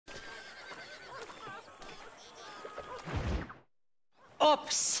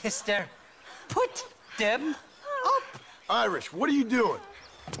up, sister. Put them up. Irish, what are you doing?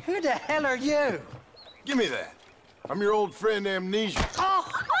 Who the hell are you? Give me that. I'm your old friend Amnesia. Oh,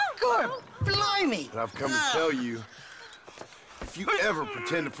 good. Blimey. And I've come to tell you, if you ever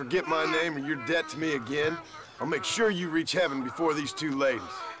pretend to forget my name or your debt to me again, I'll make sure you reach heaven before these two ladies.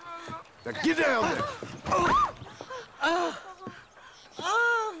 Now get down there.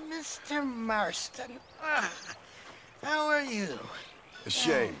 Oh, Mr. Marston. How are you?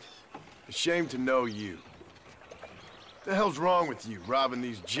 Ashamed. Ashamed to know you. The hell's wrong with you, robbing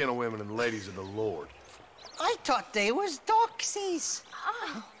these gentlewomen and ladies of the Lord? I thought they was doxies.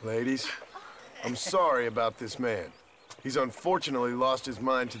 Ladies, I'm sorry about this man. He's unfortunately lost his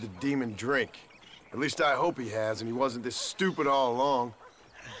mind to the demon drink. At least I hope he has, and he wasn't this stupid all along.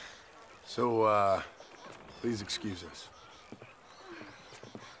 So, please excuse us.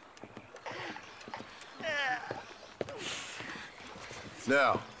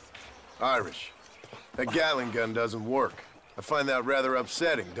 Now, Irish, that Gatling gun doesn't work. I find that rather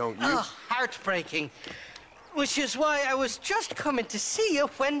upsetting, don't you? Oh, heartbreaking. Which is why I was just coming to see you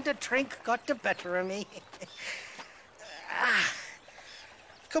when the drink got the better of me.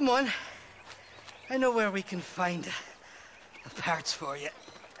 Come on. I know where we can find the parts for you.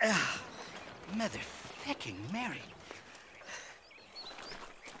 Mother-fucking Mary.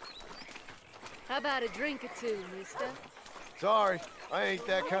 How about a drink or two, mister? Sorry, I ain't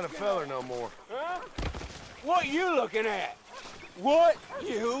that kind of feller no more. Huh? What you looking at? What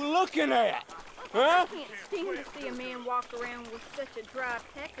you looking at? Huh? I can't stand to see a man walk around with such a dry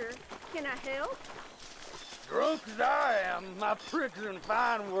pecker. Can I help? Drunk as I am, my pricks in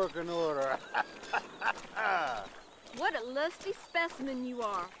fine working order. What a lusty specimen you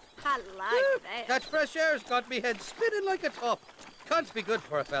are. I like that. That fresh air's got me head spinning like a top. Can't be good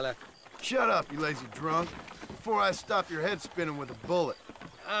for a fella. Shut up, you lazy drunk, before I stop your head spinning with a bullet.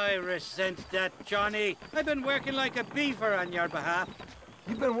 I resent that, Johnny. I've been working like a beaver on your behalf.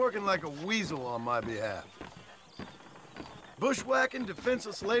 You've been working like a weasel on my behalf. Bushwhacking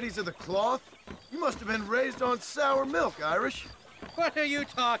defenseless ladies of the cloth? You must have been raised on sour milk, Irish. What are you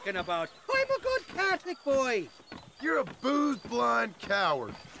talking about? I'm a good Catholic boy. You're a booze-blind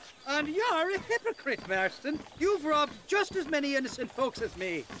coward. And you're a hypocrite, Marston. You've robbed just as many innocent folks as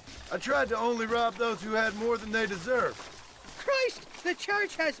me. I tried to only rob those who had more than they deserved. Christ, the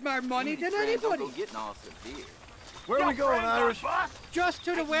church has more money than anybody. Where are we going, Irish? Just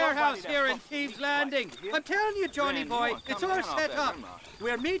to the warehouse here in Thieves' Landing. I'm telling you, Johnny boy, it's all set up.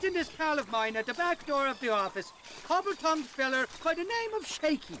 We're meeting this pal of mine at the back door of the office. Hobble-tongued feller by the name of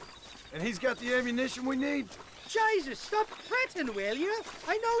Shaky. And he's got the ammunition we need? Jesus, stop fretting, will you?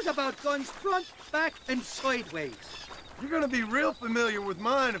 I knows about guns front, back, and sideways. You're gonna be real familiar with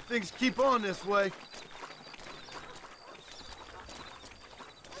mine if things keep on this way.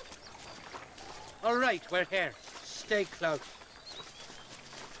 All right, we're here. Stay close.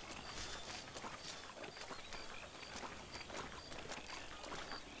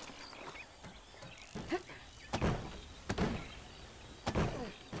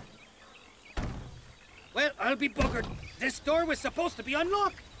 Well, I'll be buggered. This door was supposed to be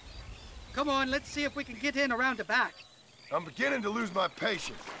unlocked. Come on, let's see if we can get in around the back. I'm beginning to lose my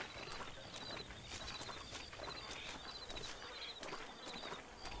patience.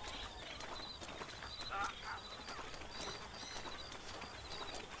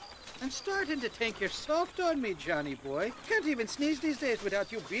 I'm starting to think you're soft on me, Johnny boy. Can't even sneeze these days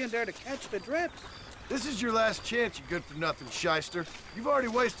without you being there to catch the drips. This is your last chance, you good-for-nothing shyster. You've already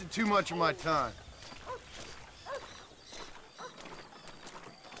wasted too much of my time.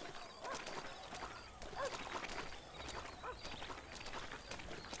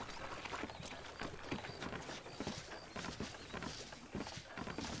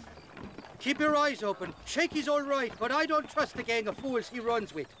 Keep your eyes open. Shaky's all right, but I don't trust the gang of fools he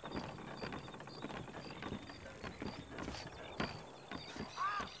runs with.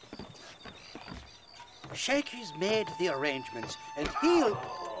 Shaky's made the arrangements, and he'll...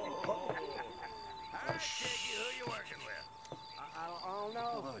 Oh,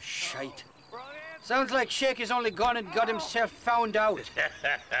 no. Oh, shite. Sounds like Shaky's only gone and got himself found out.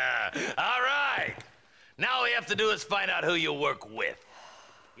 All right. Now all we have to do is find out who you work with.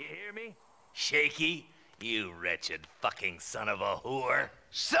 You hear me? Shaky, you wretched fucking son of a whore.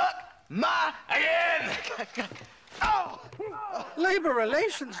 Suck my again! Oh! Labor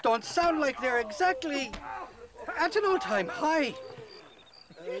relations don't sound like they're exactly at an all-time high.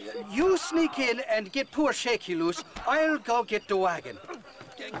 You sneak in and get poor Shaky loose. I'll go get the wagon.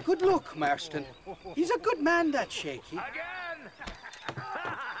 Good luck, Marston. He's a good man, that Shaky. Again!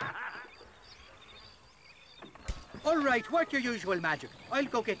 All right, work your usual magic. I'll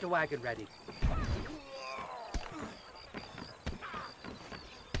go get the wagon ready.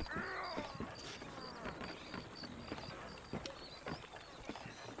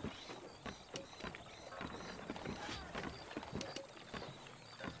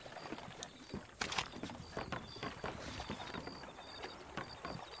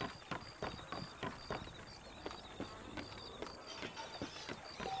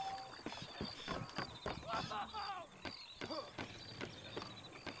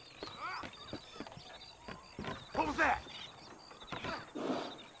 What was that?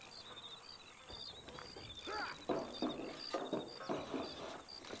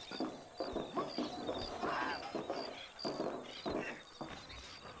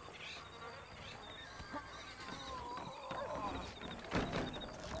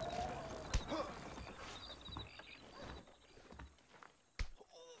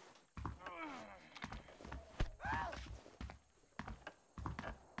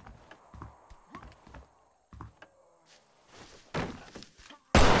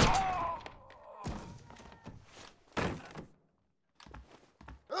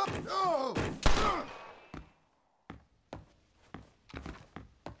 Oh!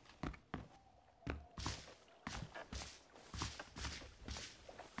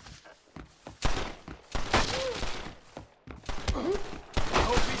 I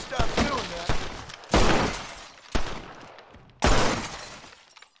hope he stops doing that.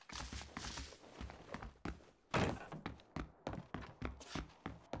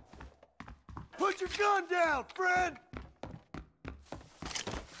 Put your gun down, friend!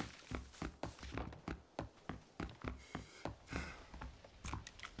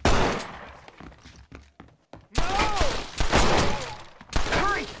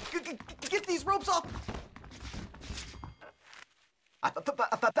 Get these ropes off! I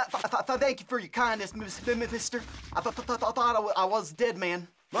thank you for your kindness, mister. I thought I was dead, man.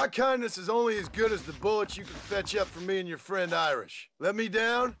 My kindness is only as good as the bullets you can fetch up for me and your friend Irish. Let me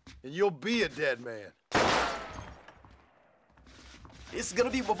down, and you'll be a dead man. This is gonna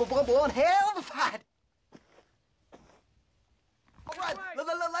be one hell of a fight. All right,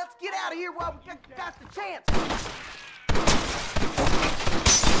 let's get out of here while we got the chance.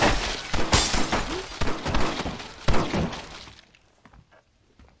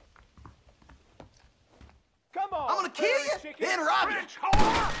 Come on! I'm gonna kill you, then rob you.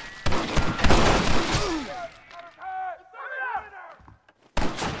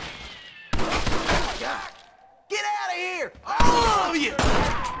 Get out of here! All of you!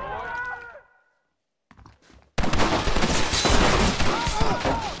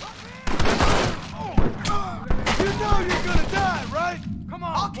 You know you're gonna die, right? Come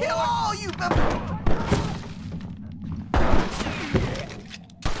on, I'll kill all you! Stop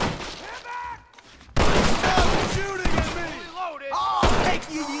shooting at me! Reloaded! I'll take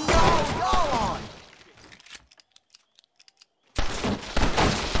you, y'all on!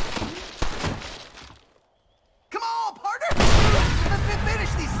 Come on, partner! Let's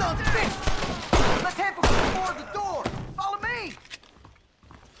finish these sons of bitches! Let's head for the door! Follow me!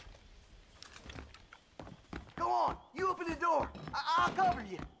 Go on, you open the door. I'll cover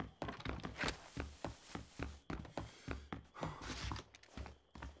you.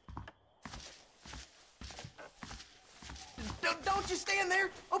 Don't you stand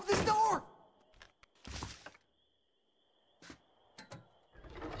there! Open this door!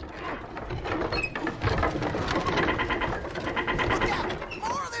 Look out!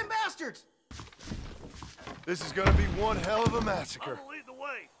 More of them bastards! This is gonna be one hell of a massacre. Lead the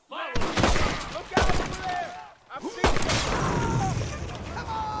way! Look out over there! I'm seeing something! Come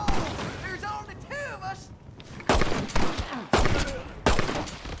on! There's only two of us!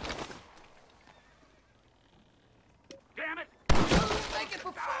 Damn it! Make it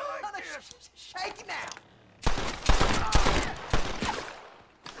for fun! Shaky now!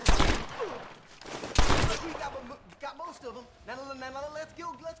 We got most of them. Now let's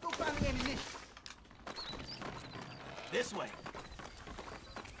go find the ammunition. This way.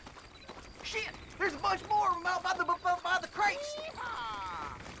 Shit! There's a bunch more of them out by the crates.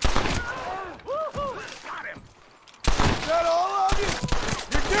 Got him! Is that all of you?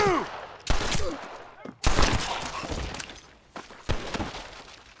 You're due!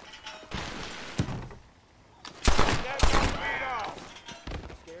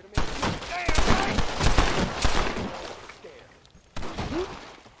 Scared of me? Damn right!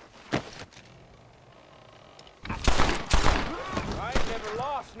 I ain't never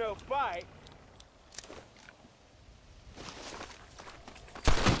lost no fight.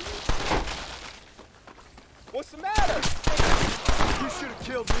 What's the matter? You should have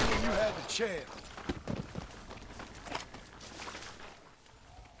killed me when you had the chance.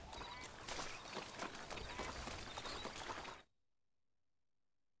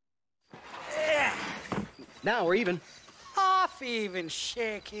 Now we're even. Half even,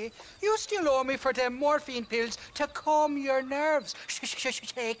 Shaky. You still owe me for them morphine pills to calm your nerves.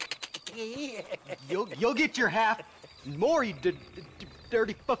 Shaky. You'll get your half. More, you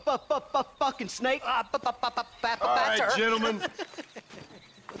dirty fucking snake. All right, gentlemen.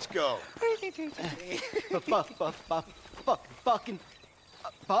 Let's go. Fucking.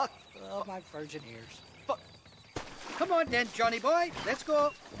 Fuck. Oh, my virgin ears. Come on then, Johnny boy. Let's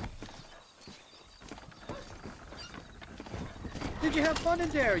go. Did you have fun in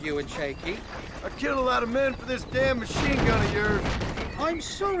there, you and Shaky? I killed a lot of men for this damn machine gun of yours. I'm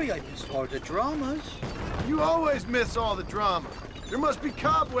sorry I missed all the dramas. You always miss all the drama. There must be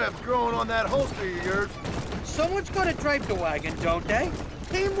cobwebs growing on that holster of yours. Someone's got to drive the wagon, don't they?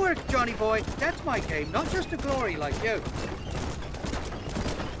 Teamwork, Johnny boy. That's my game, not just a glory like you.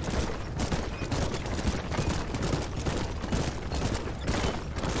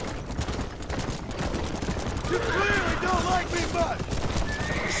 You clearly don't like me much.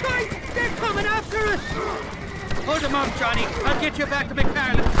 Shite! They're coming after us! Hold them up, Johnny. I'll get you back to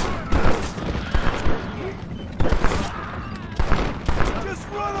McCarlan. Just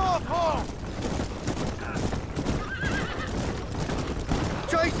run off home.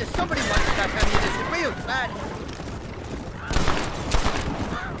 Jesus, somebody wants that ammunition real bad.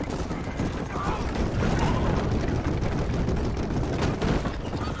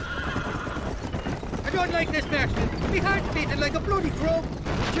 I don't like this, Marston. My heart's beating like a bloody drum.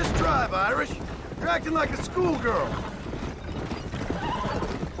 Just drive, Irish. You're acting like a schoolgirl.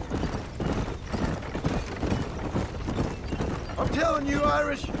 I'm telling you,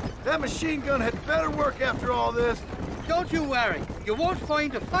 Irish, that machine gun had better work after all this. Don't you worry. You won't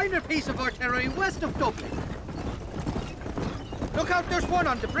find a finer piece of artillery west of Dublin. Look out, there's one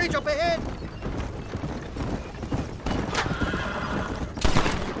on the bridge up ahead.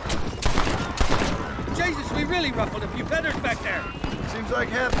 Jesus, we really ruffled a few feathers back there. Seems like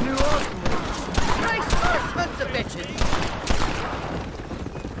half New Austin. Christ, sons of bitches.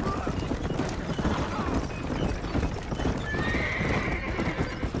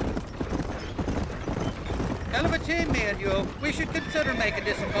 Hell of a team, me and you. We should consider making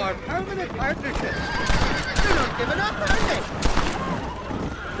this a more permanent partnership. They're not giving up, are they?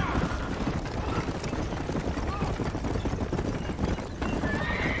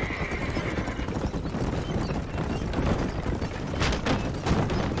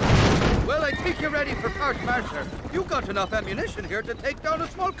 Well, I think you're ready for part marcher. You've got enough ammunition here to take down a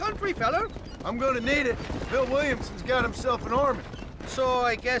small country, fella. I'm gonna need it. Bill Williamson's got himself an army. So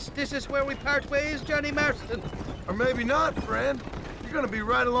I guess this is where we part ways, Johnny Marston. Or maybe not, friend. You're gonna be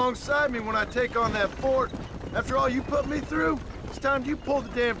right alongside me when I take on that fort. After all you put me through, it's time you pull the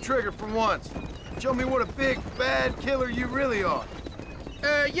damn trigger for once. Show me what a big, bad killer you really are.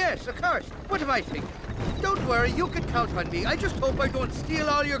 Yes, of course. What am I thinking? Don't worry, you can count on me. I just hope I don't steal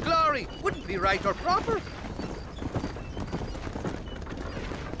all your glory. Wouldn't be right or proper.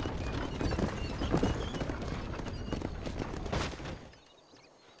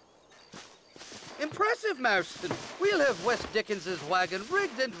 Impressive, Marston. We'll have West Dickens's wagon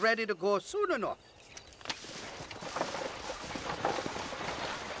rigged and ready to go soon enough.